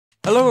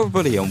Hello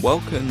everybody and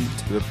welcome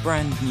to a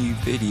brand new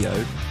video.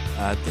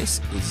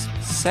 This is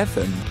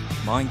 7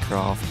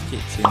 Minecraft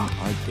kitchen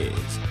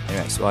ideas.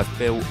 Anyway, so I've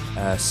built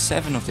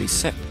 7 of these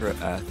separate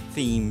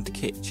themed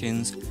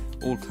kitchens,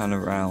 all kind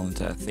of around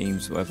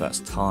themes, whether that's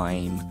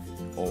time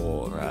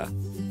or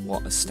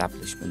what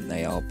establishment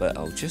they are, but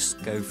I'll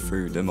just go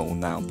through them all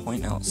now and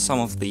point out some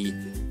of the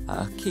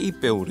key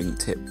building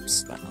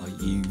tips that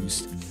I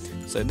used.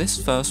 So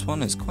this first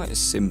one is quite a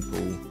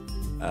simple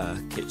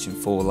kitchen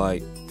for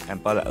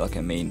and by that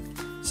I mean,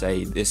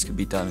 say this could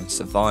be done in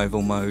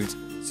survival mode. So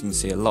you can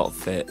see a lot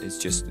of it is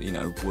just,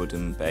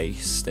 wooden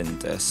based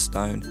and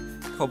stone,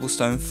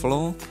 cobblestone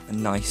floor, a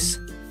nice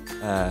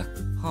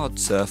hard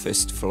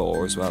surfaced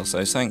floor as well.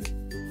 So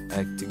something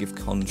to give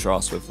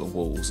contrast with the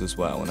walls as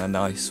well, and a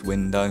nice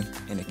window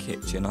in a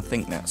kitchen. I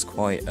think that's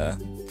quite a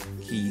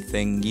key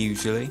thing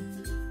usually.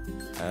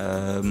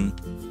 And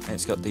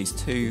it's got these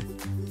 2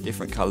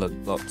 different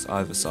coloured blocks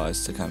either side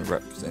to kind of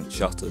represent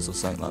shutters or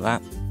something like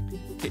that.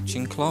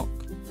 Kitchen clock,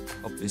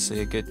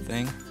 obviously a good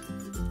thing,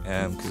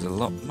 because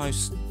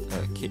most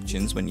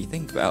kitchens, when you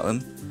think about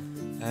them,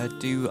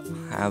 do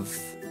have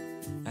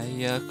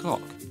a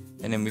clock.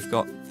 And then we've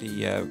got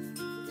the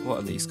what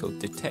are these called?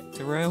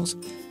 Detector rails.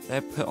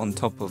 They're put on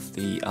top of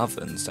the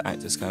ovens to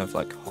act as kind of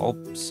like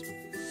hobs.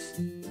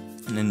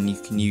 And then you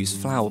can use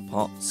flower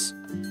pots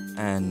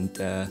and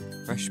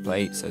fresh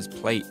plates as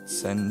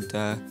plates and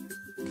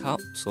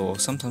cups, or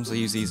sometimes I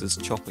use these as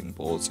chopping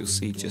boards. You'll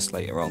see just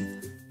later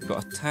on. We've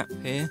got a tap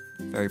here,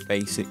 very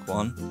basic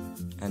one,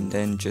 and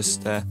then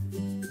just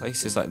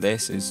places like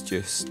this is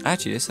just,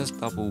 actually this has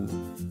double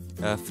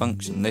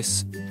function.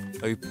 This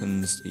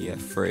opens the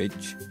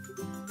fridge,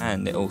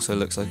 and it also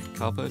looks like a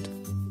cupboard,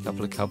 a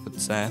couple of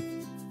cupboards there.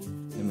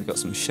 Then we've got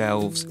some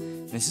shelves.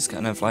 This is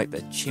kind of like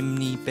the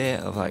chimney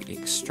bit of like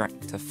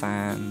extractor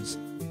fans.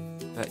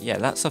 But yeah,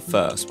 that's the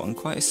first one,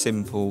 quite a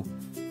simple,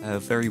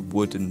 very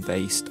wooden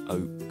based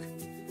oak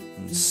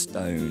and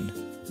stone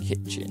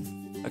kitchen.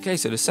 Okay,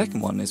 so the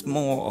second one is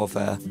more of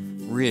a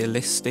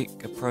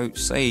realistic approach,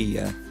 say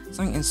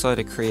something inside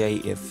a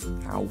creative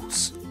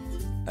house,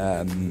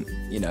 a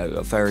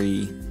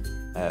very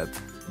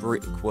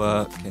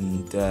brickwork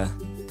and,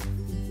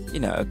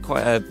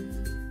 quite a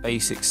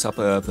basic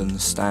suburban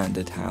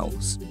standard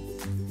house.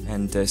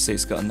 And so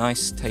it's got a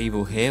nice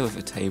table here with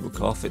a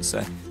tablecloth.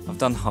 I've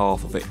done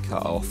half of it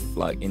cut off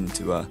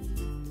into a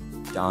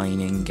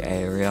dining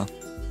area.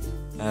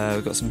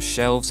 We've got some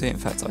shelves here. In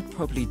fact, I'd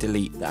probably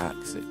delete that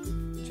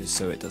just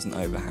so it doesn't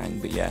overhang.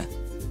 But yeah,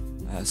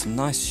 some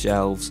nice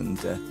shelves and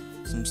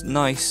some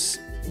nice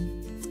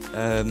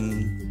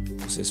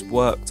what's this,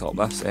 worktop.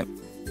 That's it.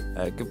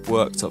 A good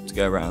worktop to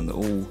go around,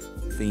 all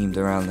themed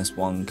around this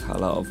one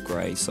colour of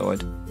grey. So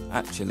I'd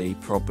actually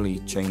probably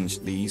change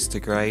these to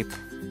grey,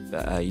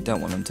 but you don't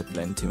want them to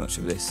blend too much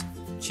of this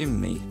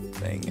chimney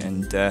thing.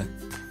 And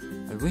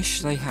I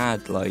wish they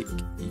had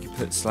you could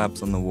put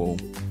slabs on the wall,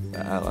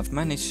 but I've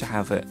managed to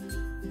have it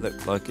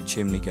look like a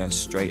chimney going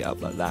straight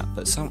up like that.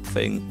 But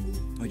something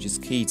which is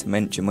key to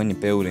mention when you're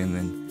building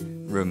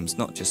in rooms,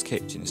 not just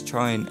kitchens,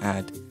 try and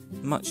add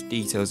as much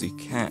detail as you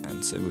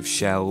can. So with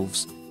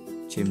shelves,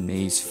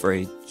 chimneys,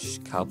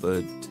 fridge,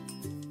 cupboard,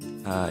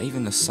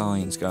 even the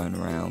signs going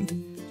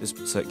around,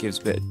 just so it gives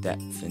a bit of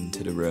depth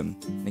into the room.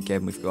 And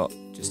again, we've got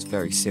just a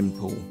very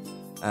simple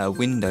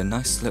window,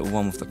 nice little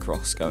one with the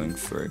cross going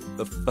through.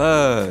 The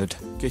third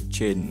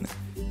kitchen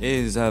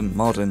is a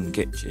modern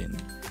kitchen,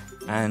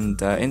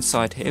 and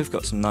inside here we've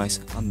got some nice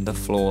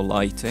underfloor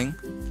lighting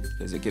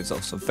because it gives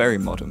us a very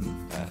modern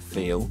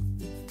feel.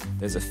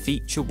 There's a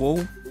feature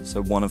wall,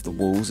 so one of the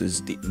walls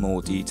is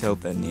more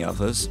detailed than the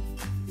others,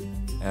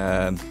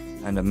 and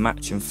a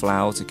matching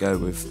flower to go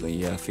with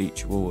the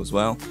feature wall as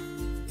well.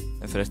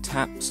 And for the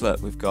taps,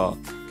 look, we've got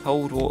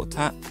cold water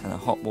tap and a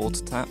hot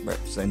water tap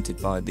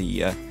represented by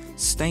the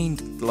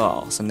stained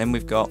glass, and then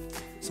we've got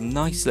some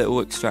nice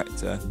little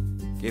extractor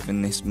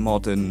giving this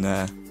modern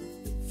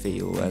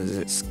feel as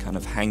it's kind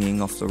of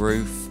hanging off the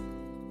roof.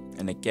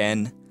 And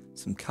again,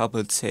 some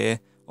cupboards here,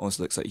 almost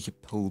looks like you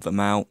could pull them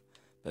out,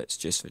 but it's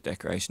just for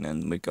decoration.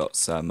 And we've got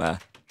some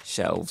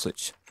shelves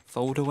which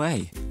fold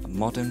away, a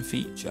modern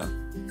feature.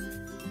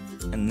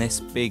 And this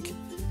big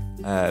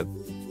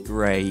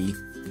grey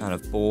kind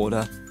of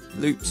border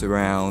loops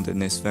around in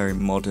this very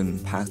modern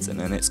pattern,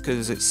 and it's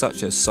because it's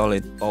such a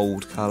solid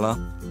bold colour,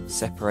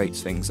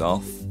 separates things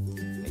off.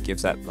 It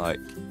gives that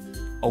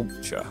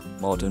ultra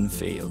modern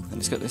feel, and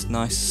it's got this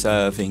nice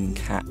serving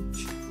catch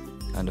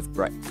kind of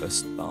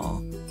breakfast bar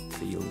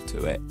feel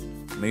to it.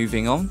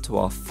 Moving on to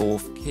our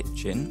fourth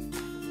kitchen,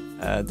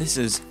 this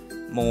is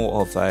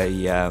more of a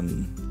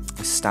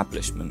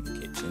establishment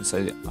kitchen.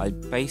 So I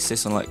base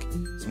this on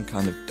some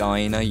kind of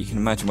diner. You can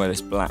imagine where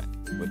this black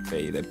would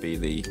be. There'd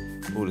be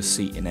all the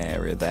seating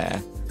area there.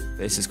 But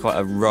this is quite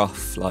a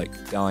rough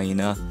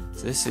diner.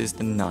 So this is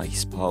the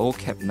nice part, all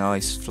kept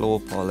nice, floor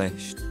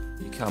polished.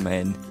 You come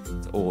in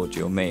to order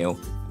your meal,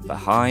 and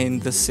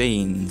behind the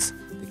scenes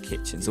the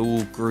kitchen's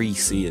all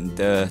greasy and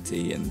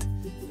dirty, and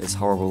there's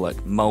horrible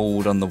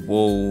mould on the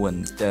wall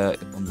and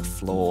dirt on the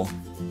floor.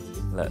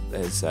 Look,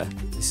 there's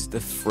this is the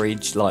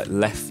fridge, like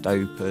left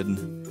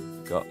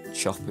open. Got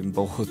chopping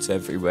boards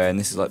everywhere, and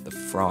this is like the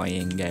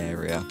frying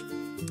area.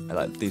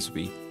 Like these would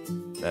be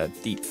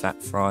deep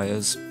fat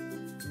fryers.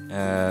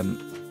 There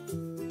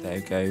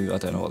you go. I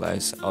don't know what that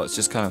is. Oh, it's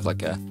just kind of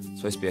like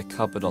supposed to be a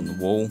cupboard on the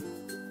wall.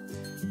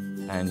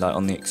 And like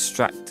on the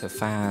extractor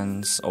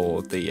fans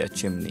or the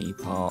chimney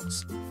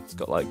parts, it's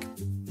got like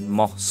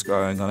moss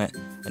growing on it.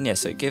 And yeah,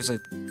 so it gives a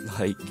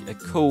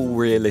cool,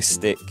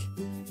 realistic,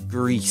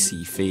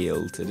 greasy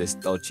feel to this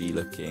dodgy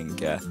looking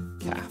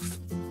calf.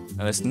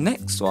 Now this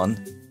next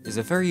one is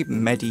a very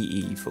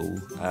medieval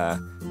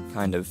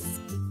kind of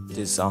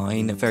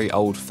design, a very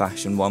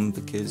old-fashioned one,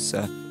 because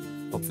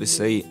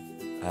obviously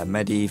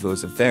medieval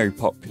is a very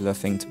popular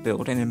thing to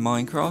build in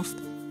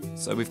Minecraft.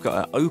 So we've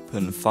got an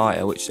open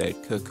fire which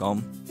they'd cook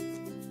on.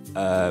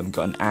 Got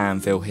an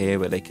anvil here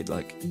where they could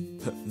like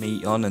put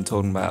meat on, and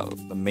talking about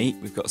the meat,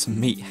 we've got some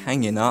meat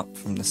hanging up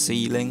from the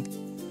ceiling,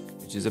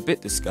 which is a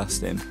bit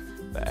disgusting,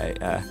 but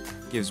it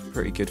gives a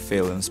pretty good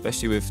feel, and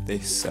especially with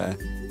this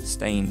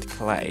stained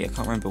clay. I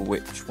can't remember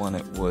which one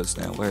it was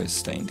now. Where is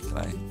stained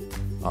clay?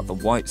 Oh, the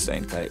white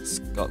stained clay. It's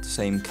got the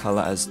same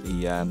colour as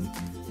the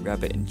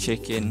rabbit and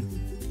chicken.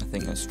 I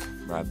think that's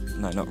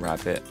no, not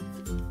rabbit.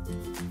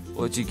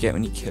 What do you get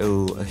when you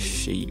kill a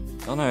sheep?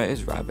 Oh no, it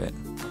is rabbit.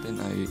 I didn't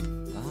know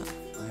that.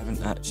 I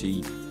haven't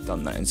actually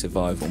done that in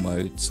survival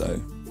mode,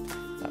 so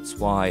that's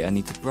why I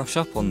need to brush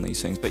up on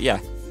these things. But yeah,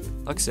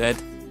 like I said,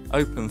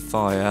 open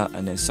fire,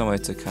 and there's somewhere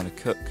to kind of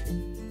cook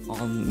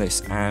on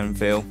this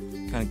anvil.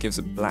 Kind of gives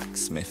a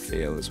blacksmith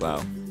feel as well.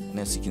 And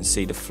as you can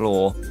see, the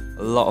floor,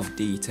 a lot of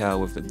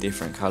detail with the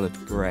different coloured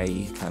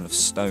grey kind of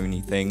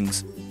stony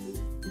things.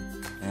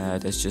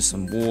 There's just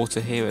some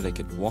water here where they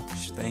could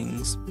wash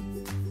things.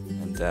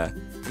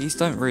 These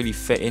don't really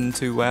fit in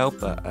too well,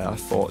 but I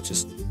thought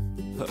just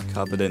put a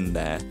cupboard in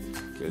there,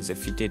 because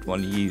if you did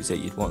want to use it,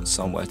 you'd want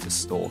somewhere to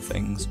store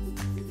things.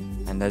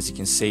 And as you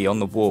can see on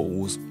the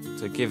walls,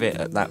 to give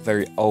it that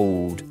very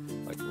old,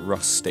 like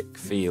rustic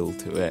feel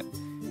to it,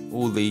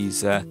 all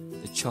these the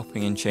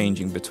chopping and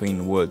changing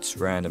between woods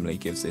randomly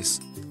gives this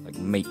like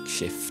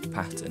makeshift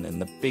pattern, and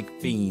the big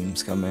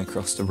beams coming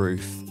across the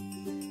roof,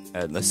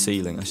 the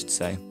ceiling I should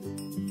say,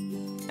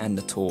 and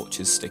the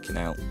torches sticking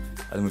out.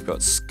 And we've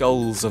got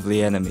skulls of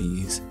the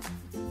enemies,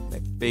 a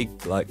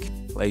big like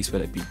place where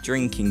they'd be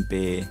drinking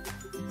beer,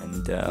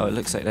 and oh, it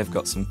looks like they've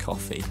got some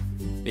coffee.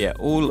 But yeah,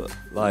 all,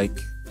 like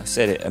I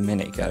said it a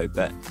minute ago,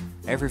 but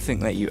everything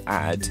that you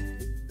add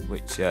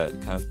which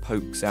kind of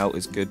pokes out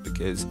is good,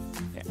 because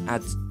it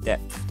adds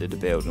depth to the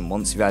build, and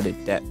once you've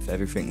added depth,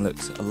 everything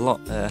looks a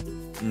lot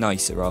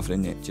nicer rather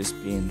than it just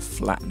being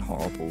flat and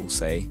horrible,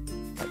 say,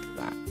 like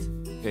that.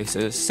 Okay,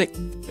 so the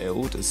sixth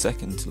build, the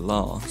second to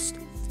last,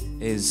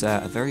 is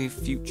a very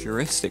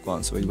futuristic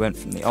one. So we went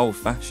from the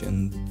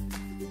old-fashioned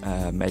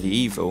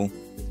medieval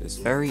to this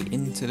very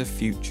into the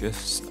future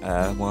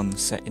one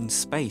set in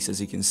space.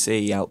 As you can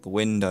see out the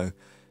window,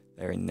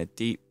 they're in the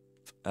deep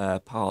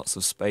parts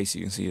of space.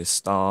 You can see the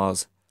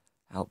stars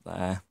out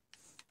there,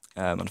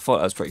 and I thought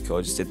that was pretty cool.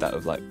 I just did that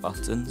with like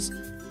buttons,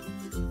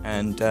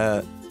 and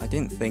I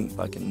didn't think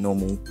like a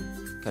normal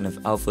kind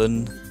of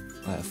oven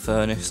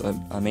furnace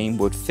I mean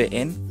would fit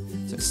in.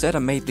 So instead I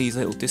made these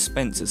little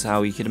dispensers,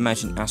 how you could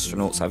imagine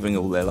astronauts having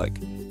all their like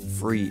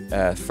free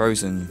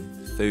frozen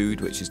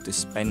food which is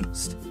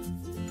dispensed.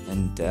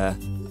 And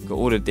I've got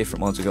all the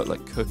different ones. We've got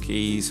like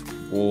cookies,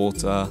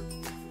 water,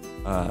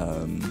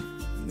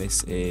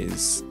 this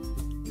is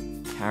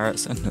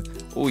carrots, and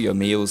all your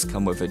meals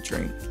come with a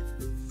drink.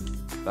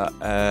 But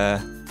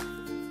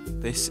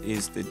this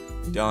is the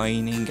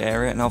dining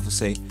area, and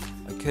obviously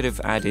I could have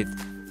added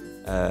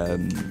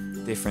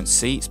different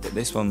seats, but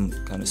this one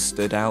kind of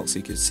stood out so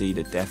you could see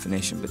the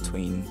definition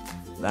between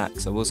that,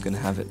 because I was going to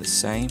have it the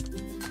same.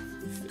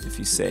 If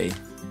you see,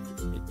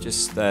 it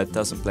just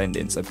doesn't blend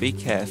in, so be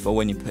careful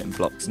when you're putting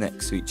blocks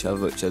next to each other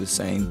which are the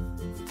same.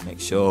 Make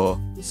sure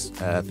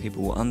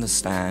people will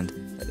understand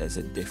that there's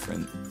a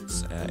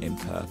difference in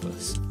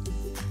purpose.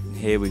 And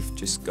here we've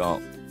just got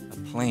a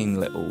plain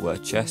little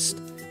chest,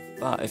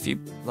 but if you're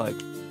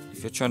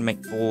trying to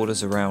make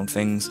borders around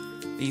things,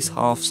 these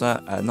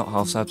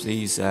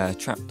these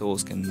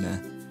trapdoors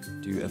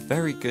can do a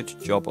very good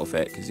job of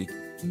it, because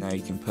now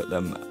you can put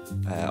them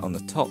on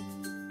the top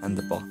and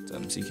the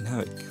bottom, so you can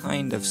have it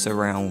kind of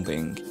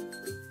surrounding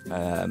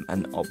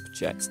an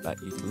object that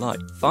you'd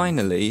like.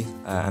 Finally,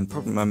 and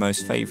probably my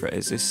most favourite,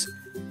 is this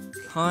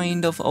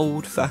kind of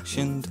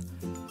old-fashioned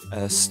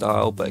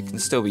style, but it can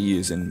still be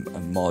used in a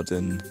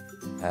modern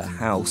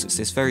house. It's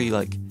this very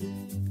like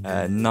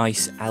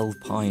nice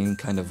alpine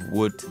kind of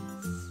wood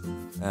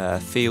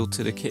feel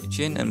to the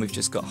kitchen, and we've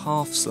just got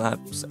half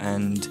slabs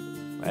and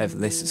whatever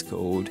this is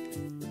called,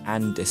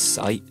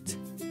 andesite,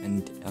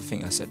 and I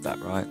think I said that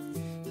right.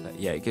 But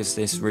yeah, it gives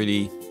this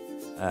really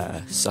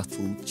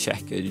subtle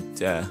checkered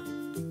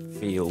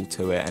feel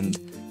to it, and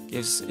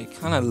it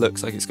kind of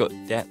looks like it's got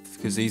depth,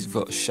 because these have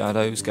got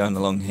shadows going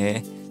along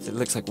here, so it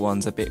looks like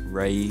one's a bit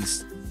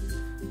raised,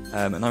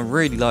 and I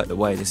really like the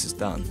way this is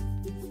done.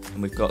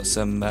 And we've got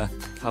some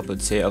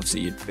cupboards here.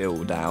 Obviously you'd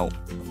build out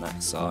on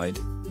that side,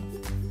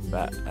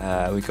 but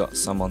we've got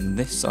some on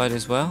this side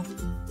as well.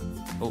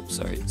 Oh,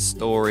 sorry,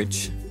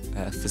 storage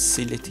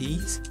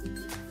facilities.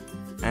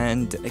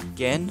 And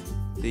again,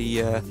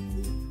 the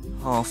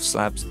half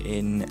slabs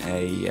in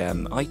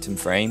a item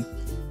frame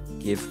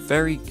give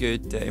very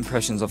good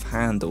impressions of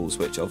handles,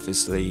 which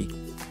obviously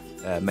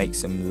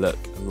makes them look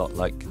a lot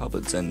like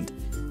cupboards. And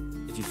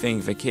if you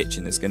think of a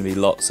kitchen, there's going to be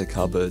lots of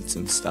cupboards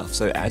and stuff,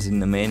 so adding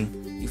them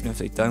in, even if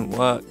they don't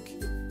work,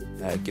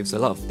 gives a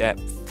lot of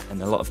depth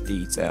and a lot of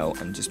detail,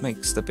 and just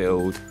makes the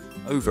build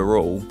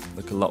overall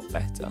look a lot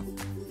better.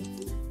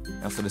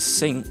 Now for the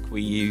sink,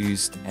 we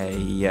used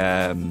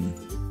a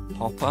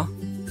hopper.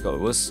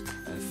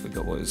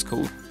 Forgot what it was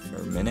called for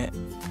a minute,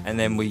 and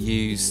then we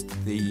used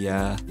the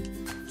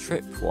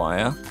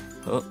tripwire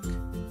hook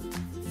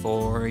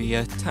for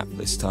a tap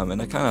this time,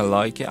 and I kind of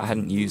like it. I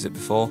hadn't used it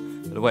before,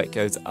 but the way it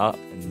goes up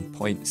and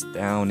points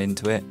down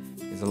into it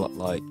is a lot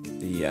like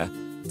the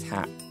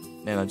tap.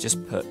 Then I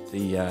just put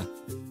the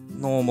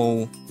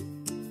normal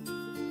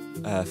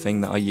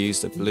thing that I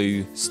used, the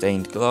blue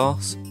stained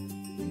glass,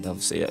 and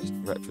obviously it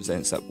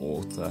represents that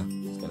water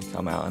that's going to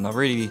come out, and I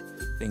really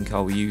think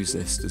I'll use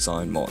this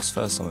design more. It's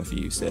the first time I've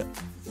used it.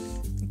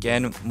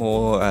 Again,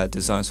 more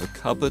designs for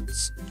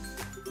cupboards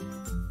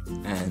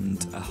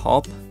and a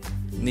hob.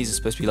 And these are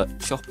supposed to be like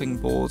chopping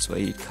boards where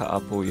you cut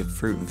up all your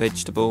fruit and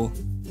vegetable.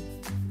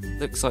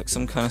 Looks like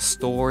some kind of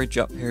storage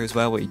up here as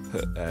well, where you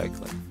put like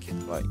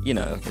you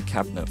know, like a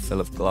cabinet full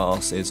of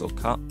glasses or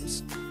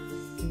cups.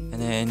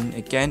 And then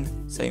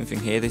again, same thing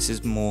here. This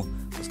is more,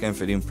 I was going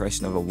for the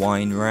impression of a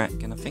wine rack,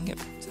 and I think it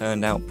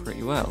turned out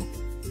pretty well.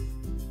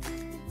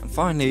 And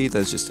finally,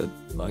 there's just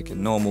like a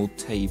normal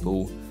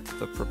table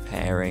for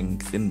preparing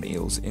the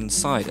meals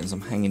inside, and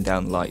some hanging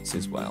down lights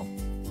as well.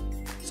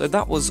 So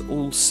that was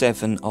all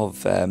 7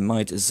 of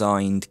my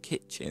designed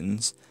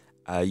kitchens.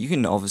 You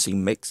can obviously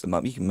mix them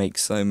up. You can make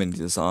so many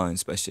designs,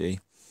 especially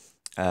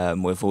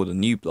with all the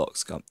new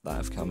blocks that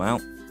have come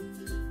out.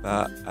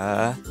 But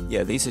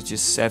yeah, these are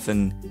just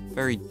 7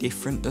 very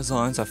different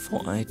designs I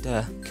thought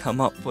I'd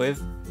come up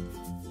with.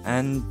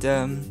 And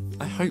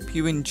I hope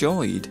you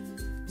enjoyed.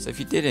 So if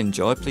you did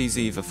enjoy, please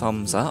leave a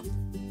thumbs up.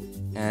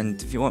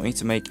 And if you want me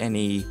to make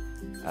any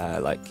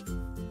like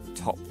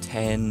top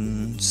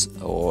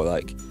 10s, or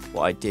like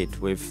what I did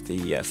with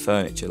the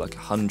furniture, like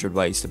 100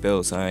 ways to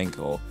build something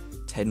or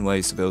 10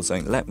 ways to build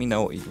something, let me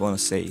know what you'd want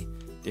to see.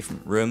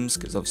 Different rooms,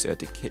 because obviously I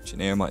did kitchen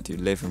here, I might do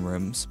living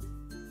rooms.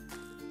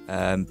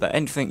 But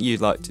anything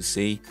you'd like to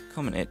see,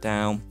 comment it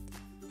down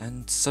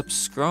and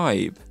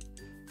subscribe.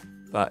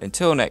 But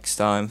until next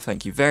time,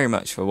 thank you very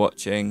much for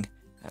watching,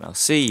 and I'll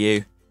see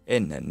you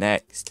in the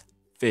next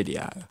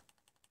video.